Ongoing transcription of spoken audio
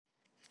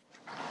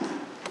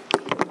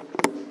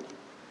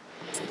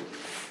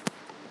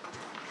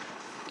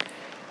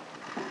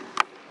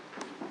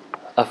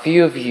A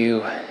few of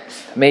you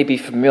may be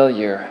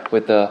familiar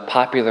with the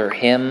popular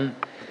hymn,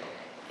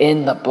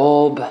 "In the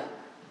bulb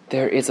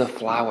there is a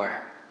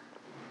flower."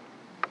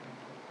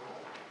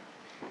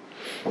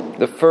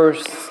 The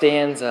first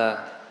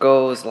stanza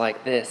goes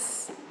like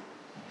this: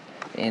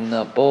 "In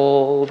the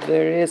bulb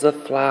there is a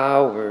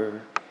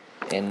flower,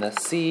 in the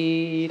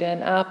seed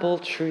an apple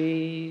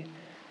tree,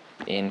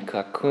 in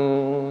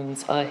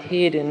cocoons a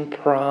hidden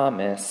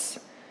promise,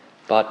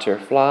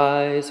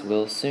 butterflies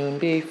will soon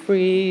be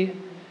free.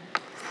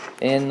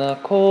 In the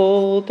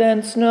cold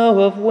and snow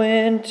of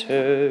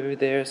winter,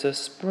 there's a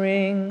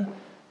spring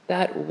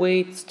that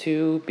waits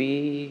to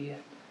be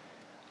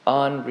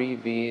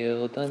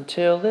unrevealed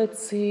until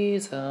its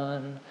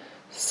season,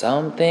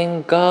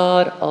 something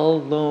God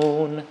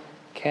alone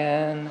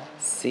can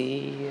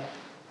see."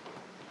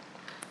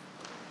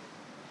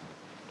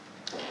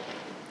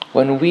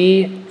 When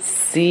we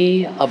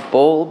see a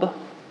bulb,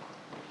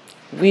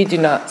 we do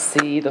not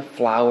see the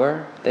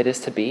flower that is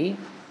to be.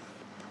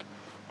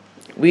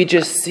 We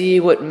just see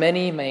what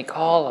many may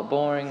call a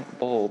boring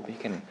bulb. You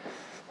can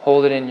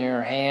hold it in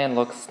your hand,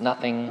 looks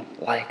nothing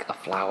like a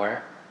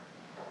flower.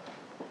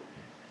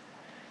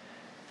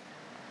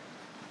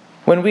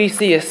 When we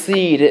see a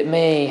seed, it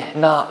may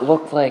not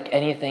look like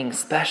anything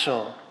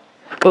special,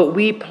 but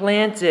we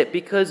plant it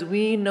because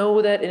we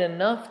know that in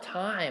enough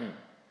time,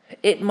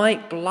 it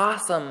might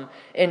blossom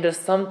into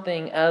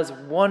something as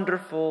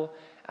wonderful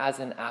as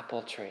an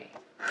apple tree.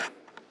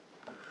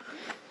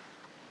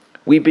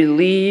 We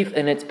believe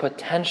in its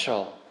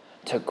potential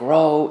to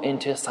grow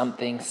into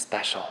something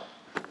special.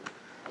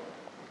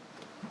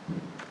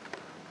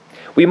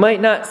 We might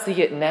not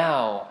see it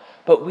now,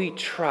 but we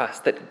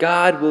trust that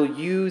God will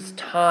use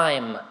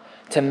time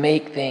to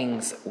make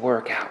things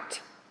work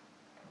out.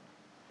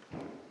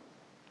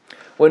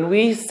 When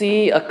we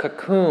see a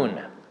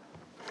cocoon,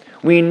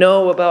 we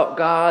know about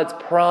God's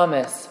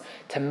promise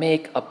to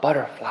make a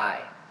butterfly.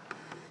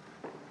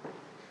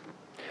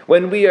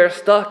 When we are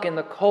stuck in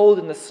the cold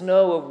and the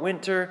snow of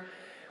winter,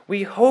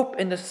 we hope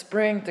in the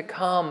spring to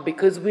come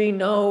because we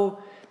know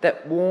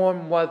that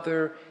warm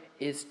weather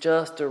is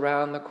just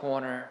around the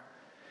corner,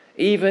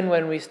 even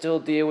when we still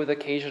deal with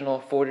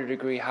occasional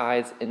 40-degree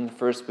highs in the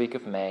first week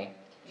of May.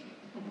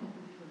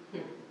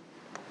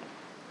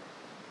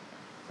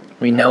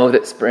 We know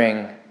that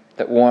spring,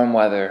 that warm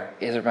weather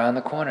is around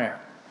the corner.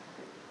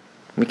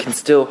 We can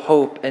still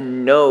hope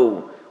and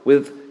know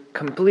with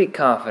complete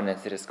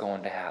confidence that it's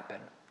going to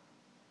happen.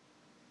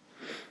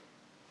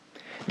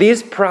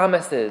 These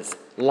promises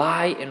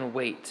lie in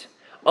wait,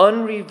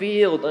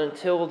 unrevealed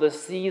until the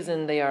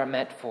season they are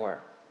meant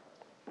for.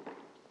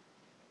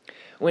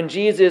 When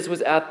Jesus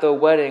was at the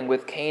wedding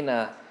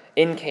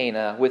in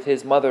Cana with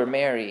his mother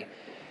Mary,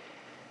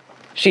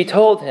 she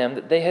told him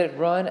that they had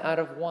run out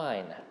of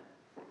wine.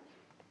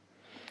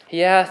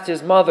 He asked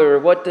his mother,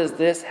 "What does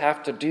this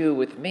have to do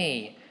with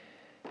me?"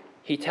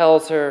 He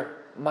tells her,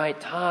 "My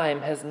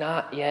time has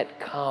not yet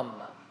come."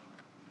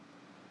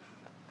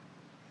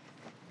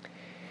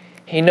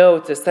 He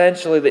notes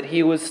essentially that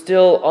he was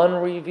still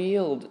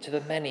unrevealed to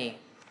the many,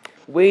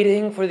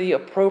 waiting for the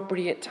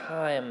appropriate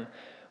time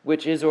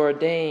which is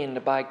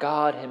ordained by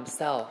God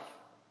himself.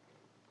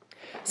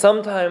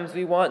 Sometimes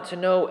we want to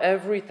know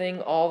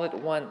everything all at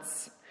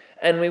once,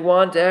 and we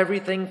want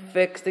everything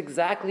fixed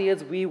exactly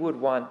as we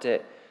would want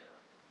it,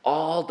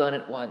 all done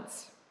at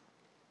once.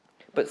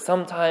 But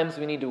sometimes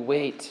we need to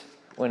wait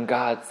when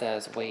God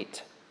says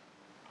wait.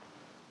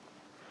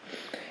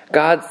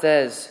 God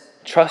says,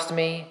 "Trust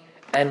me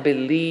and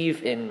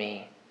believe in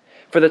me,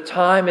 for the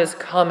time is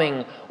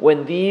coming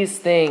when these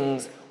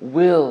things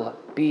will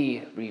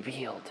be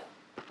revealed."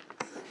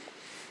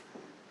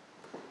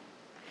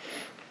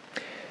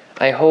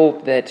 I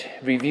hope that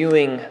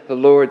reviewing the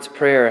Lord's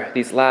Prayer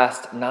these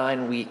last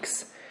 9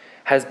 weeks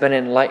has been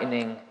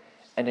enlightening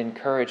and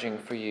encouraging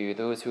for you,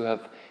 those who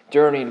have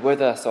journeyed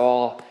with us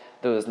all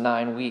those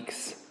 9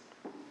 weeks.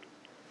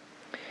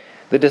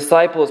 The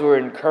disciples were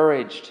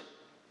encouraged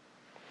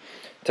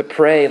to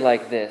pray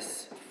like this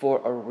for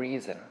a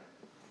reason.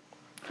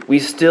 We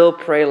still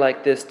pray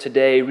like this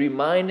today,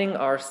 reminding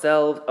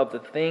ourselves of the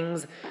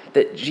things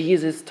that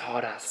Jesus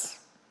taught us.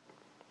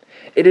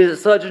 It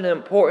is such an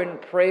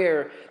important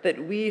prayer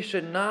that we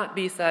should not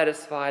be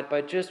satisfied by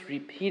just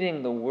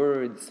repeating the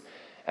words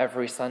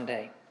every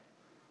Sunday.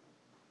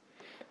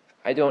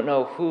 I don't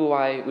know who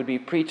I would be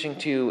preaching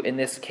to in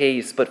this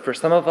case, but for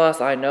some of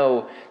us, I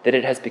know that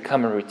it has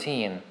become a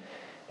routine.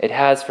 It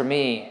has for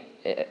me.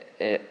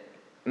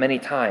 Many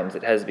times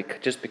it has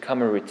just become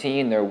a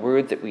routine. There are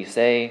words that we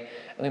say,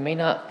 and we may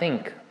not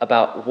think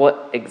about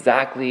what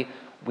exactly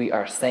we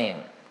are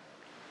saying.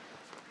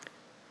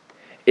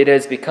 It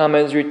has become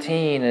as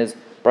routine as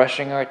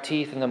brushing our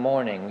teeth in the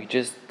morning.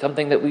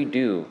 Something that we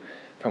do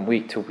from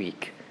week to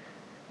week.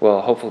 Well,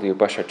 hopefully we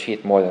brush our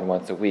teeth more than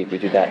once a week. We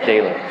do that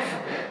daily.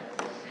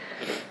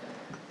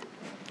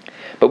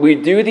 But we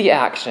do the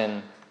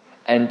action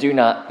and do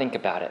not think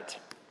about it.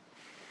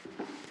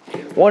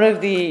 One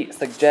of the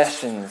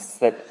suggestions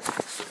that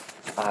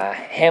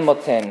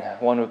Hamilton,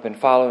 one we've been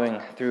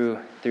following through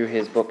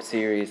his book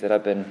series that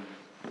I've been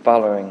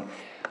following,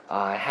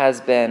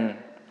 has been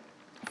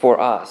for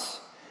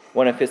us,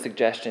 one of his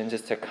suggestions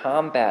is to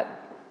combat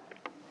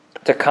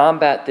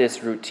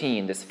this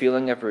routine, this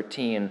feeling of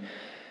routine,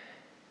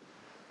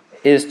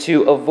 is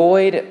to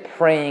avoid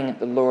praying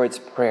the Lord's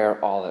Prayer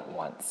all at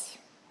once.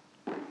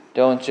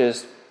 Don't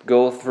just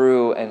go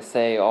through and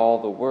say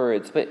all the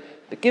words, but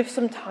give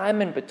some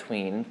time in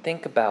between.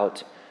 Think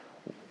about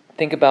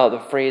the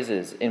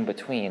phrases in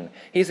between.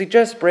 He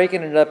suggests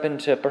breaking it up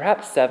into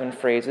perhaps 7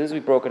 phrases. We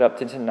broke it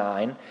up into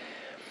 9.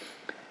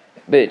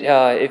 But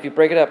if you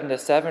break it up into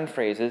 7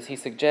 phrases, he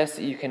suggests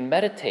that you can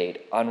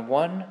meditate on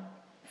one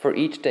for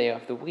each day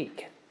of the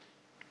week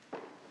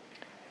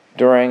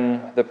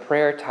during the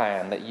prayer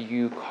time that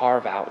you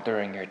carve out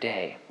during your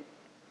day.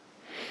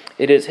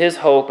 It is his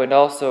hope and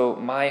also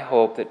my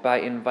hope that by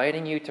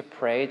inviting you to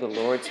pray the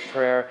Lord's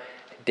Prayer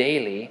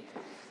daily,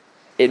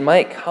 it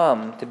might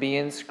come to be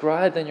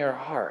inscribed in your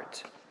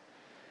heart.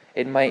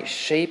 It might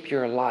shape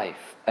your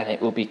life, and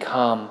it will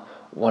become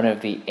one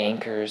of the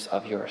anchors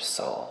of your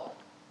soul.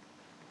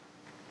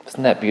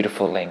 Isn't that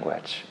beautiful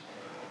language?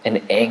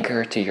 An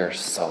anchor to your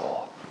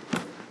soul.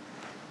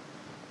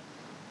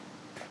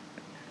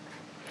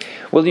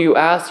 Will you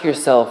ask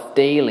yourself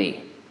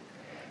daily,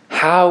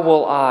 how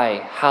will I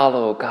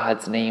hallow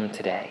God's name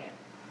today?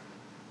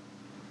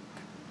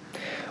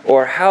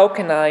 Or how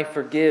can I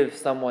forgive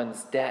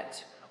someone's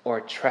debt or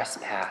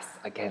trespass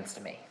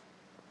against me?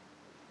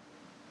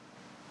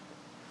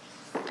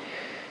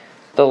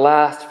 The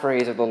last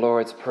phrase of the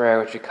Lord's Prayer,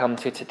 which we come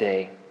to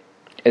today,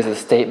 is a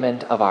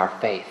statement of our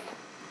faith.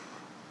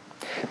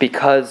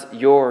 Because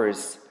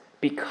yours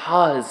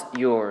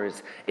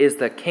is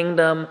the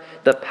kingdom,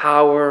 the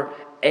power,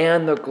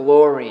 and the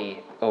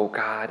glory, O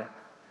God.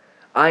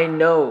 I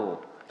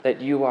know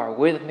that you are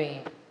with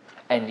me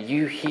and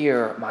you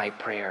hear my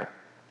prayer.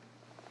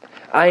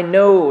 I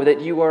know that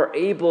you are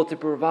able to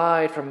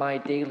provide for my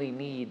daily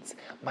needs,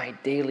 my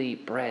daily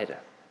bread.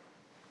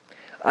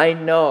 I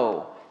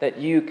know that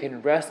you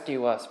can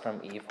rescue us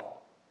from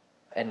evil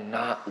and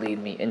not lead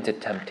me into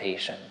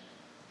temptation.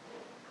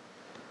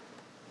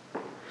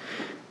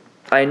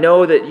 I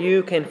know that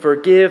you can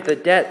forgive the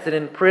debts that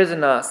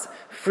imprison us,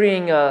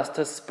 freeing us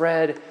to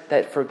spread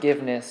that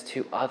forgiveness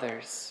to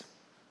others.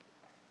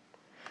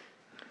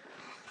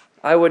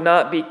 I would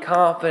not be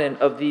confident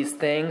of these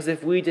things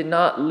if we did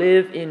not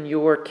live in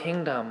your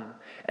kingdom,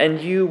 and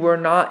you were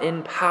not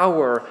in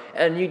power,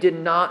 and you did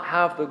not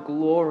have the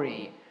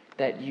glory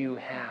that you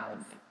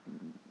have.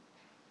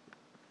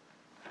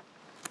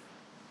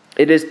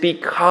 It is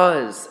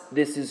because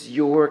this is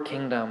your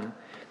kingdom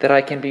that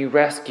I can be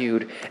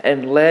rescued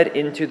and led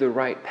into the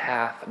right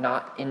path,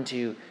 not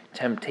into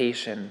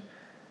temptation.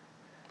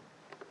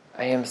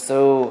 I am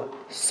so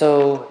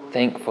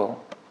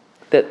thankful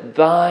that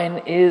thine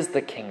is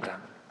the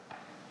kingdom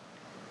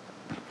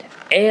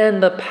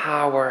and the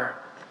power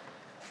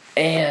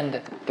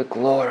and the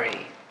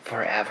glory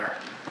forever.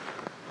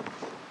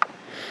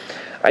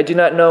 I do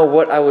not know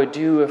what I would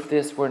do if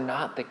this were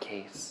not the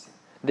case.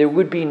 There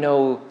would be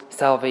no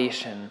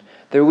salvation.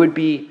 There would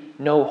be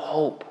no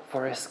hope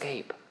for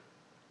escape.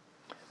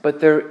 But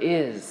there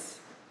is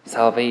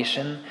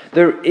salvation.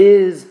 There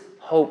is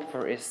hope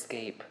for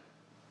escape.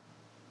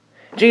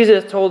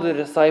 Jesus told the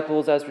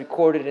disciples, as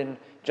recorded in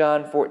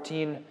John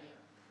 14,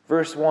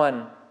 verse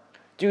 1,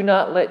 "Do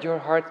not let your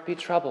hearts be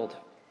troubled.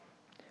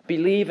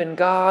 Believe in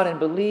God and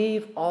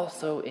believe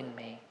also in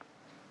me."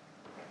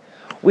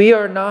 We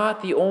are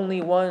not the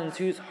only ones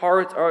whose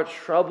hearts are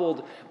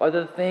troubled by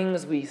the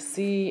things we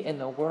see in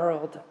the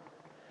world,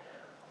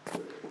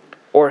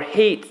 or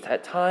hate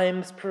at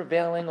times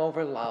prevailing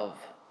over love.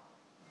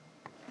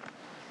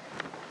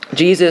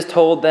 Jesus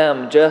told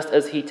them, just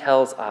as he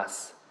tells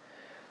us,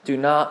 "Do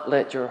not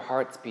let your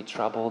hearts be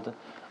troubled.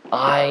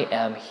 I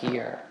am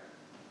here.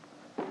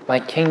 My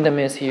kingdom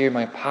is here.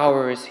 My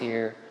power is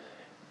here.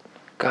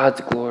 God's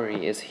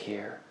glory is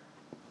here."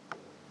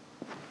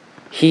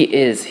 He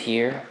is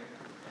here.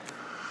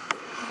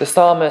 The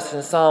psalmist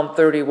in Psalm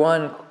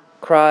 31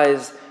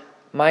 cries,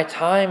 "My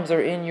times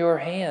are in your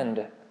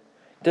hand.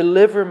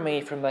 Deliver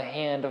me from the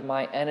hand of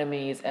my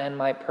enemies and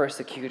my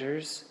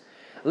persecutors.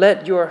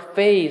 Let your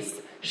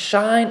face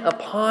shine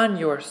upon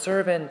your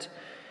servant.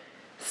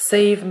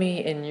 Save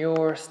me in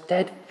your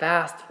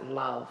steadfast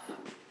love."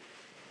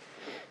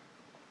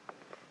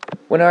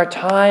 When our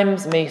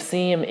times may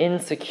seem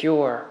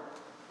insecure,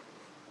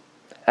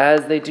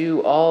 as they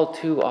do all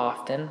too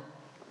often,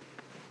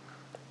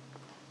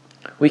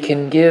 we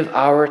can give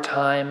our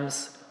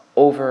times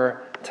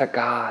over to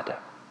God.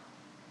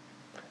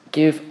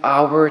 Give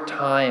our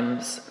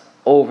times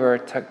over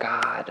to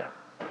God.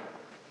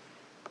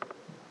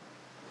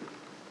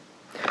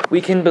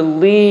 We can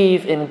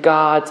believe in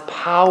God's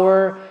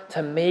power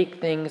to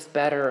make things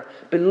better.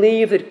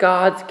 Believe that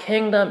God's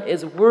kingdom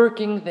is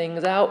working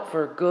things out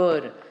for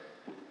good.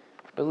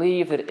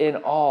 Believe that in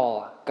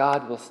all,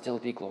 God will still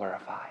be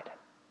glorified.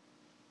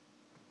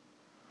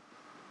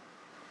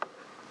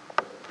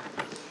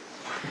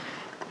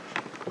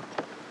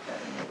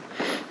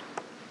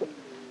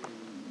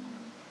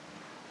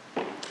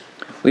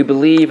 We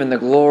believe in the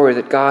glory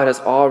that God has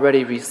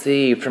already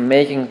received from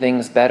making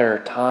things better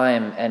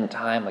time and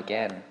time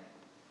again.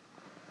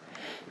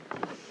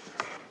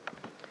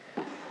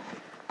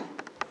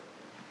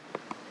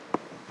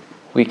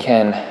 We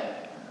can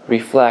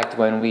reflect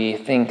when we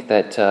think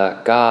that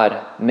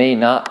God may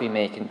not be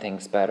making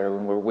things better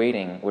when we're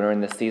waiting, when we're in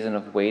the season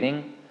of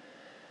waiting.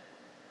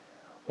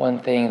 One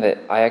thing that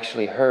I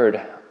actually heard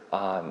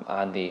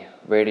on the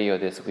radio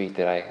this week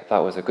that I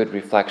thought was a good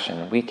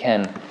reflection, we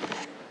can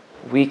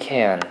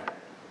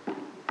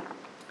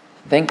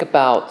think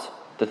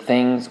about the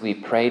things we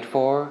prayed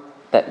for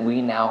that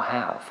we now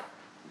have.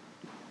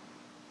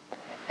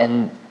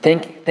 And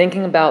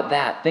thinking about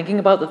that, thinking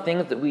about the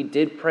things that we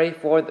did pray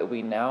for that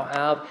we now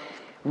have,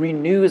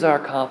 renews our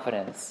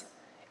confidence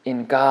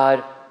in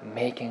God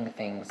making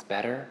things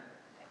better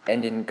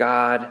and in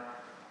God's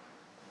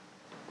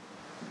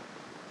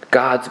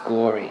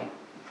glory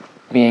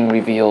being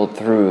revealed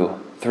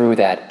through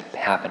that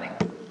happening.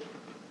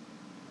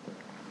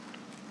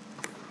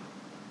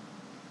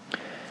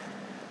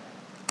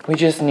 We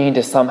just need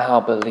to somehow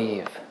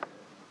believe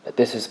that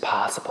this is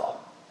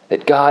possible,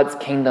 that God's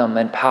kingdom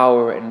and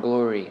power and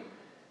glory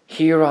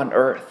here on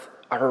earth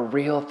are a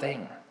real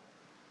thing.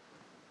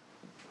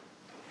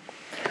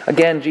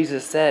 Again,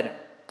 Jesus said,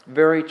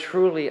 "Very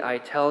truly I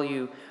tell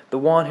you, the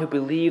one who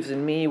believes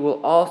in me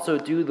will also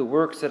do the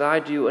works that I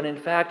do, and in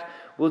fact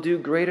will do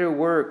greater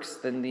works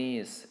than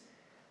these,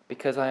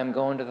 because I am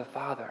going to the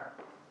Father."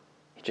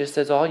 He just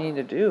says all you need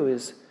to do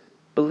is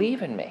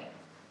believe in me.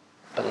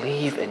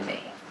 Believe in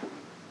me.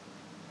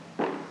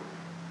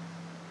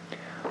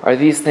 Are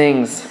these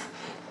things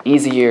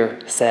easier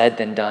said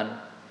than done?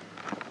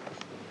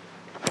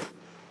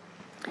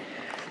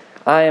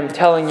 I am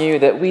telling you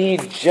that we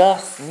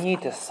just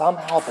need to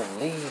somehow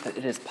believe that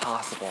it is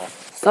possible.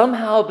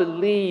 Somehow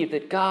believe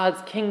that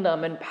God's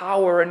kingdom and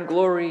power and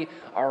glory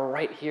are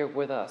right here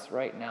with us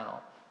right now.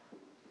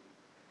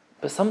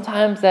 But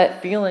sometimes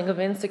that feeling of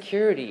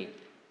insecurity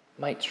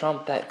might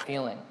trump that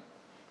feeling.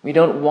 We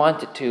don't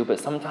want it to, but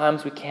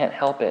sometimes we can't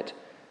help it.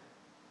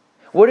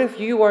 What if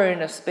you are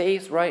in a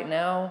space right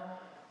now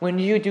when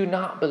you do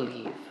not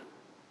believe?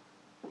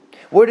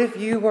 What if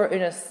you are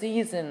in a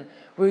season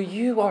where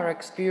you are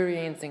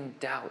experiencing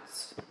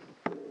doubts?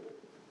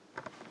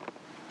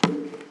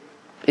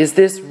 Is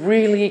this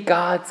really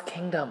God's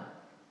kingdom?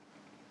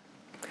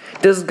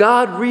 Does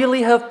God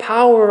really have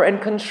power and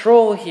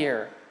control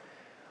here?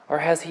 Or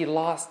has he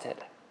lost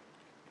it?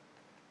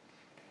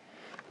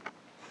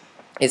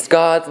 Is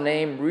God's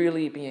name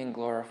really being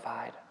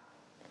glorified?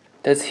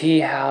 Does he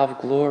have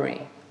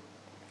glory?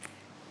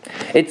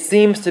 It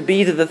seems to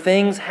be that the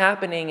things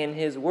happening in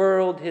his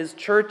world, his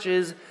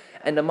churches,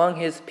 and among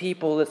his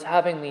people that's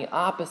having the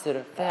opposite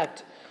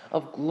effect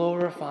of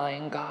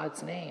glorifying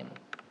God's name.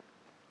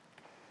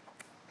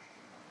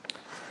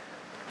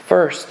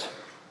 First,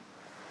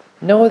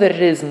 know that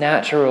it is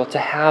natural to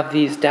have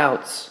these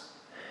doubts,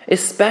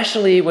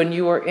 especially when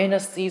you are in a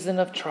season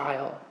of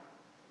trial.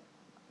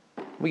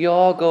 We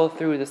all go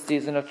through the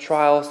season of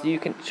trial, so you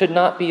should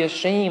not be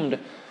ashamed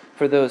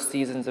for those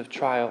seasons of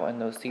trial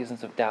and those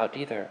seasons of doubt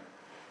either.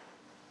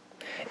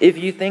 If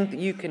you think that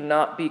you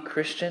cannot be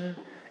Christian,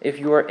 if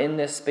you are in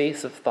this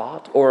space of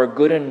thought, or a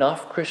good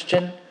enough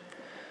Christian,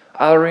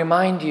 I'll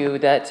remind you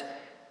that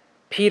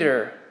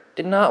Peter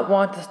did not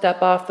want to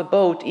step off the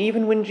boat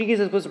even when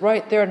Jesus was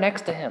right there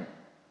next to him.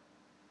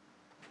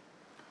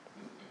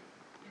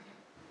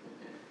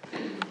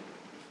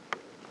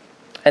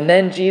 And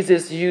then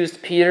Jesus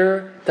used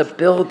Peter to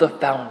build the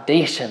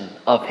foundation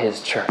of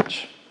his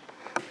church.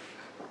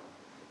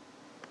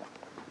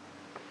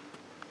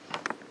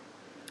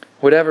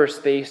 Whatever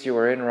space you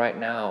are in right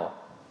now,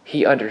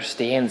 he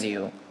understands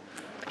you.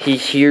 He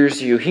hears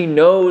you. He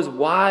knows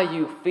why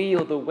you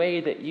feel the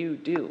way that you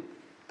do.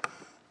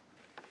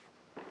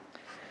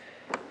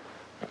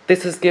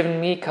 This has given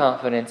me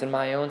confidence in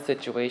my own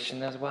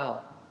situation as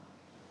well.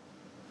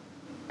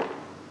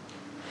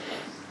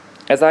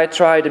 As I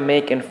try to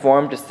make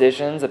informed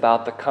decisions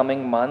about the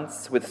coming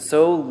months with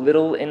so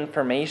little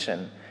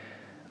information,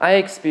 I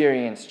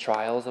experience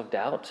trials of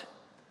doubt.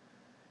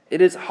 It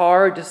is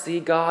hard to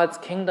see God's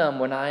kingdom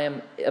when I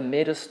am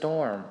amid a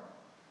storm.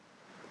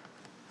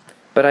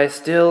 But I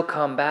still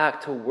come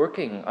back to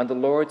working on the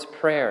Lord's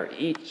Prayer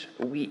each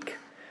week,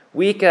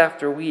 week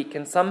after week,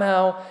 and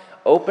somehow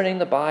opening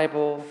the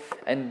Bible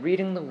and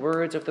reading the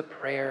words of the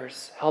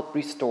prayers help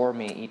restore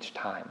me each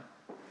time.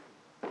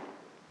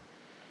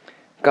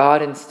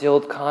 God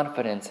instilled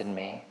confidence in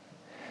me.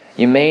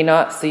 You may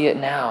not see it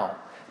now,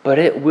 but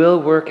it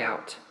will work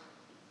out.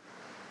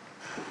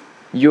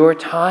 Your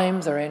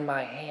times are in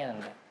my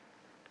hand.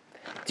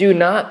 Do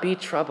not be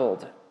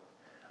troubled.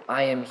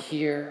 I am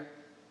here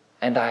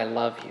and I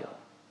love you.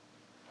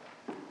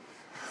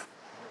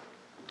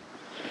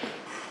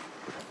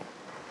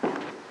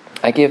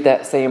 I give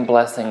that same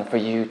blessing for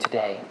you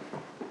today.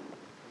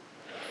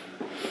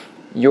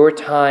 Your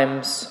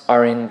times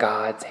are in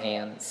God's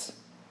hands.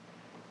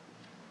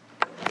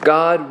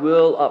 God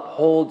will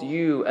uphold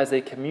you as a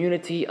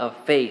community of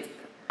faith,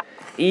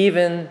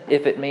 even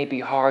if it may be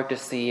hard to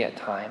see at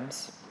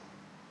times.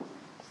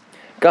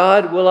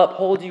 God will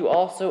uphold you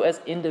also as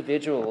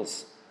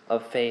individuals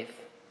of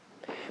faith,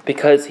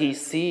 because he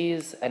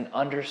sees and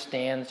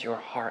understands your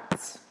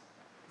hearts.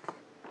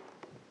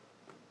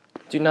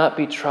 Do not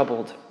be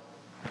troubled.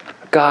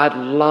 God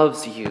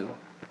loves you.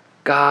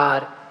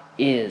 God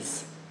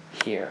is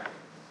here.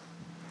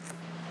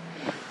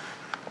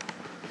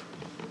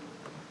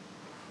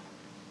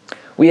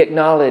 We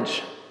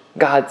acknowledge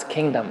God's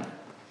kingdom.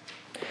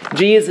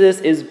 Jesus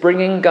is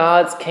bringing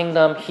God's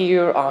kingdom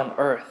here on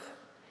earth.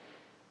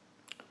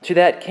 To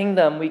that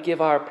kingdom we give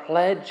our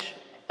pledge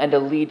and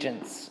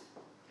allegiance.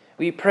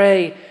 We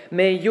pray,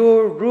 may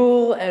your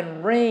rule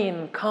and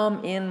reign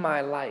come in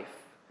my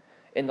life,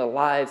 in the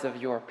lives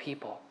of your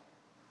people.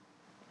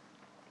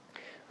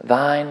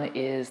 Thine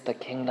is the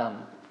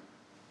kingdom.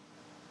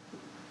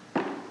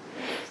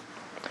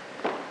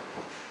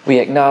 We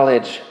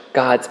acknowledge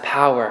God's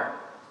power.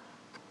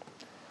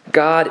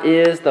 God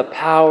is the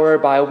power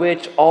by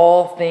which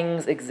all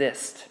things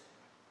exist.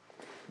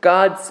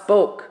 God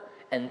spoke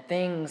and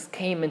things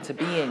came into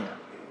being.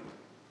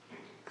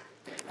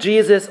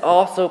 Jesus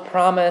also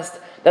promised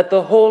that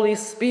the Holy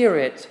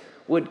Spirit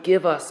would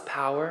give us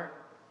power.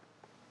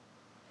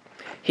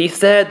 He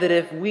said that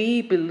if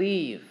we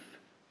believe,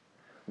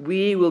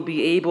 we will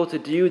be able to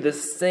do the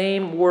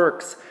same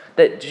works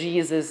that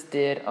Jesus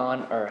did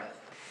on earth.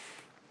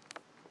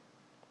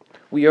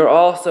 We are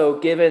also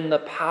given the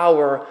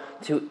power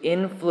to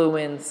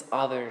influence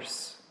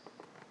others.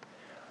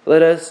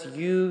 Let us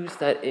use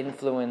that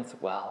influence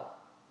well.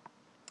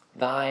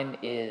 Thine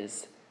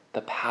is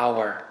the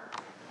power.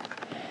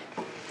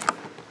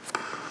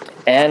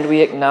 And we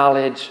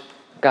acknowledge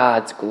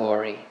God's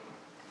glory.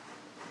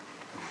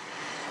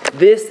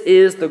 This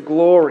is the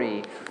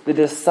glory the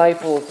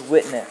disciples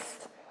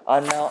witnessed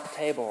on Mount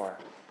Tabor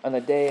on the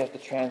day of the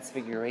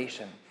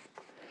transfiguration.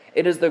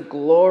 It is the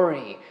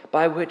glory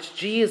by which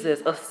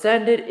Jesus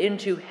ascended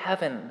into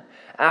heaven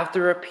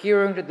after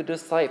appearing to the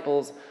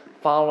disciples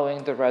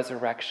following the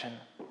resurrection.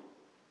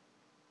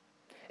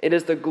 It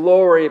is the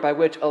glory by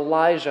which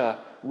Elijah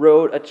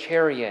rode a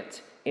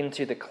chariot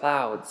into the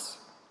clouds.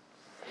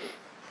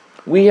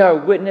 We are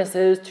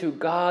witnesses to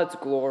God's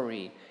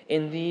glory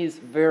in these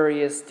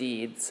various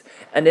deeds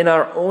and in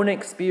our own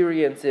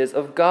experiences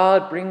of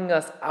God bringing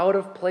us out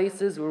of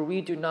places where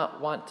we do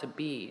not want to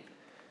be.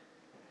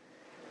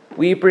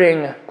 We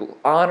bring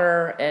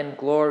honor and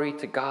glory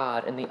to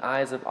God in the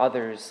eyes of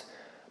others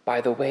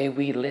by the way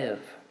we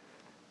live.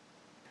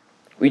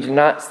 We do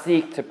not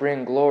seek to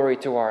bring glory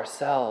to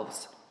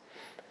ourselves,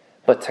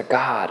 but to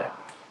God.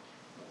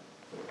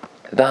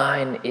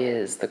 Thine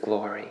is the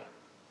glory.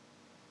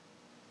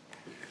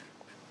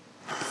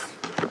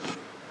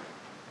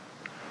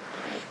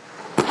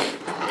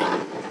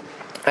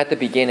 At the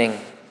beginning,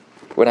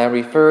 when I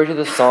refer to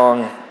the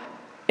song,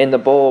 "In the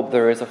bulb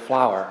there is a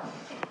flower,"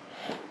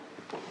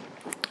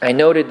 I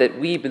noted that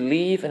we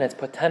believe in its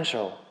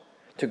potential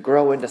to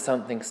grow into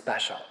something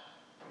special.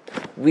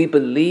 We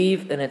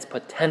believe in its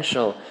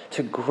potential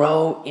to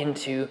grow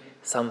into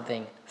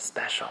something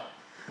special.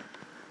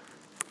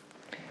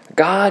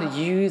 God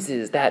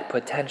uses that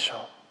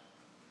potential.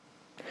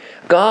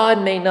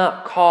 God may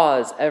not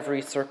cause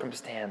every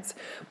circumstance,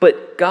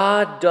 but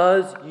God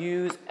does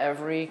use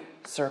every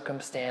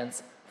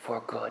circumstance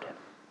for good.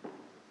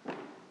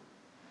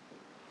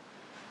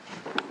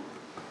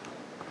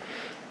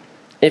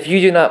 If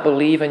you do not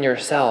believe in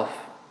yourself,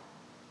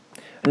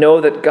 know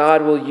that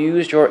God will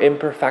use your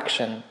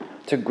imperfection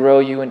to grow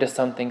you into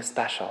something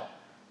special.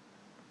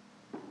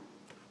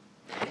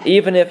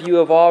 Even if you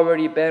have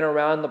already been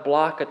around the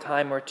block a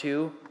time or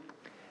two,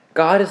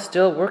 God is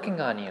still working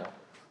on you.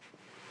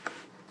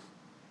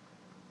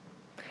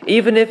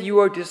 Even if you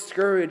are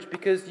discouraged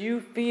because you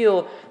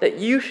feel that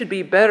you should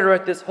be better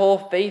at this whole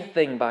faith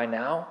thing by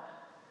now,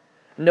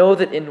 know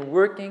that in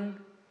working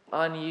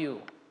on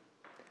you,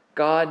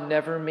 God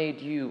never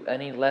made you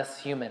any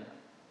less human.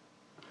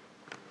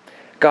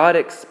 God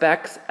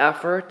expects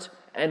effort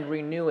and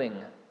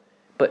renewing,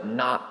 but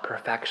not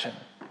perfection.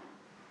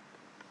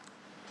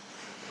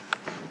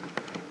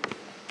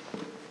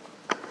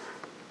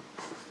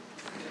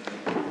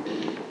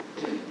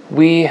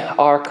 We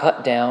are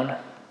cut down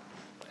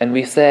and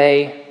we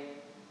say,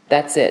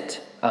 "That's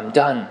it, I'm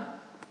done."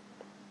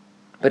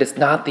 But it's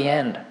not the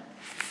end.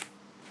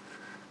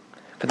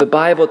 For the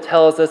Bible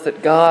tells us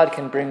that God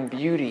can bring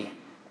beauty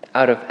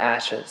out of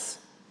ashes.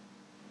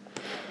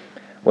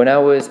 When I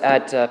was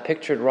at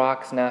Pictured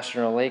Rocks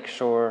National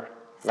Lakeshore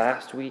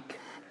last week,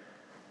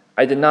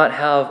 I did not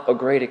have a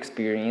great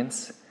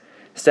experience.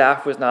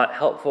 Staff was not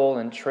helpful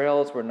and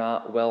trails were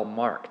not well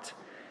marked,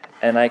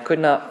 and I could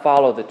not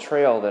follow the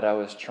trail that I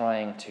was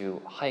trying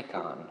to hike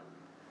on.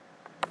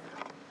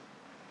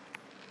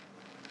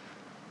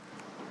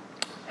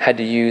 Had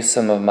to use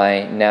some of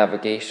my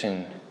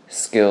navigation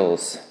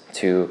skills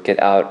to get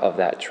out of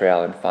that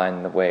trail and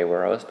find the way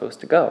where I was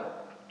supposed to go.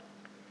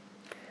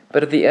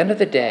 But at the end of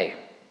the day,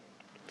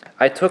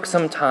 I took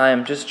some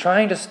time just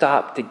trying to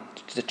stop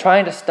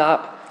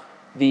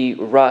the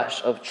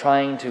rush of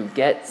trying to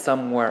get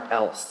somewhere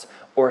else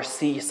or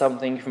see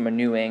something from a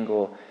new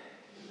angle.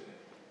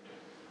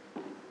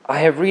 I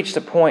have reached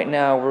a point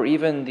now where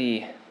even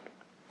the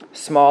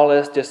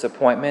smallest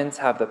disappointments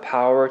have the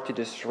power to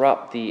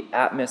disrupt the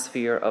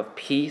atmosphere of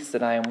peace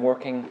that I am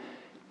working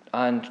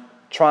on,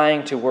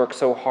 trying to work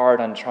so hard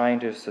on trying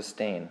to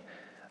sustain.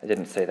 I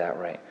didn't say that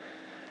right.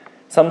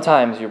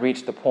 Sometimes you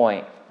reach the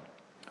point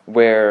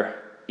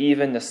where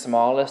even the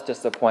smallest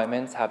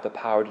disappointments have the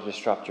power to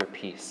disrupt your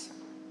peace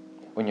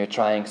when you're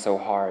trying so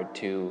hard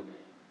to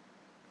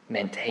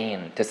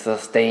maintain, to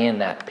sustain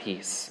that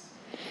peace.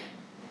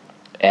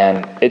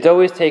 And it's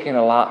always taken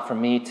a lot for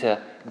me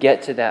to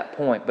get to that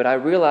point, but I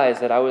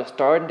realized that I was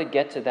starting to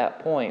get to that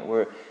point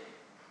where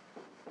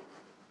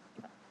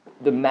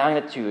the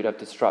magnitude of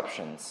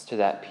disruptions to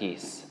that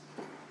peace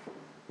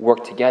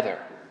work together.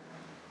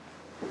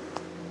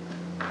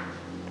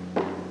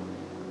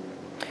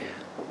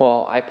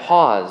 Well, I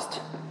paused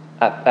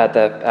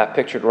at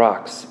Pictured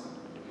Rocks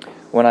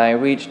when I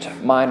reached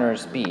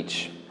Miners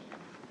Beach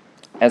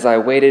as I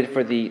waited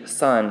for the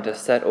sun to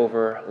set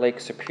over Lake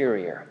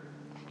Superior.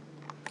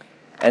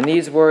 And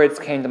these words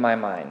came to my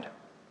mind.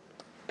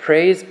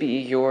 Praise be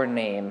your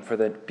name for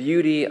the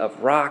beauty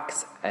of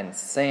rocks and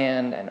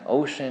sand and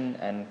ocean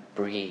and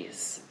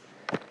breeze.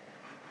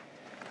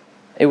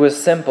 It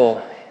was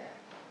simple,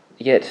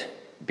 yet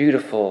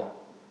beautiful.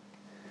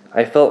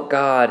 I felt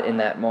God in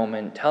that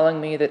moment telling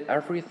me that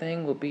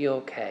everything will be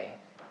okay,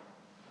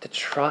 to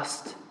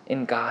trust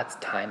in God's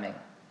timing.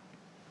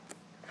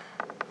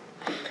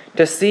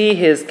 To see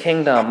his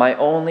kingdom, I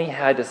only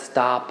had to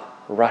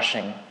stop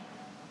rushing.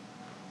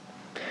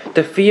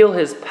 To feel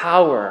his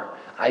power,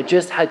 I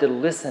just had to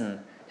listen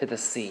to the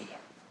sea.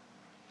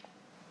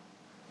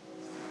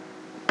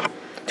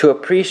 To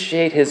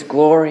appreciate his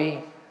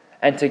glory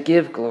and to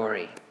give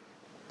glory,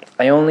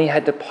 I only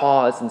had to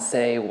pause and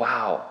say,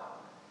 wow,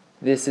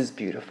 this is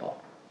beautiful.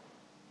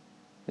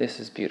 This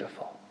is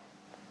beautiful.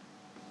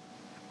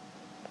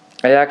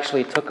 I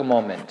actually took a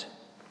moment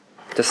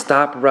to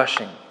stop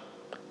rushing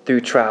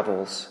through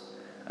travels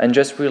and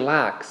just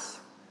relax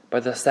by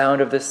the sound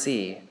of the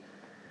sea.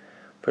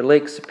 For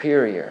Lake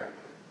Superior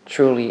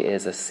truly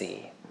is a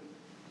sea.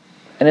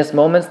 And it's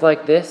moments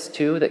like this,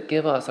 too, that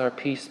give us our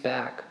peace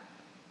back.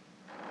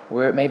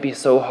 Where it may be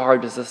so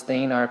hard to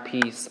sustain our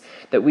peace,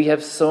 that we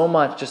have so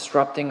much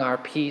disrupting our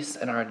peace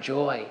and our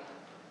joy.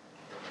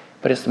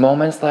 But it's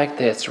moments like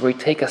this where we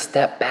take a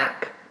step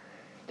back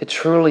to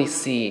truly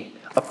see,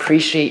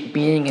 appreciate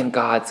being in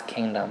God's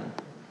kingdom.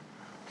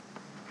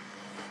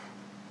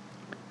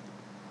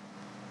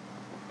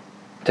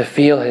 To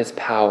feel his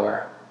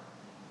power.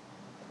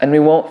 And we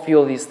won't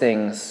feel these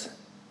things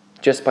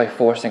just by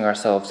forcing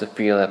ourselves to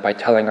feel it, by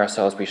telling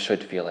ourselves we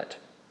should feel it.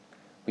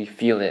 We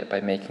feel it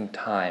by making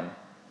time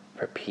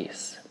for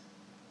peace.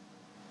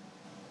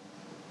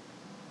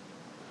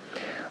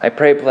 I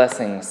pray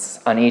blessings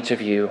on each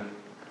of you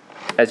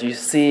as you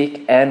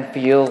seek and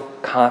feel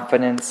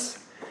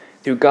confidence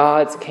through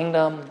God's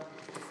kingdom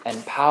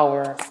and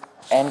power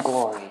and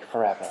glory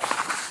forever.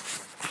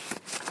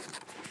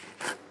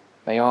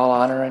 May all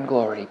honor and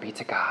glory be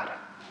to God.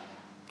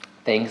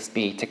 Thanks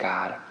be to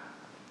God,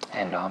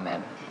 and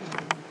amen.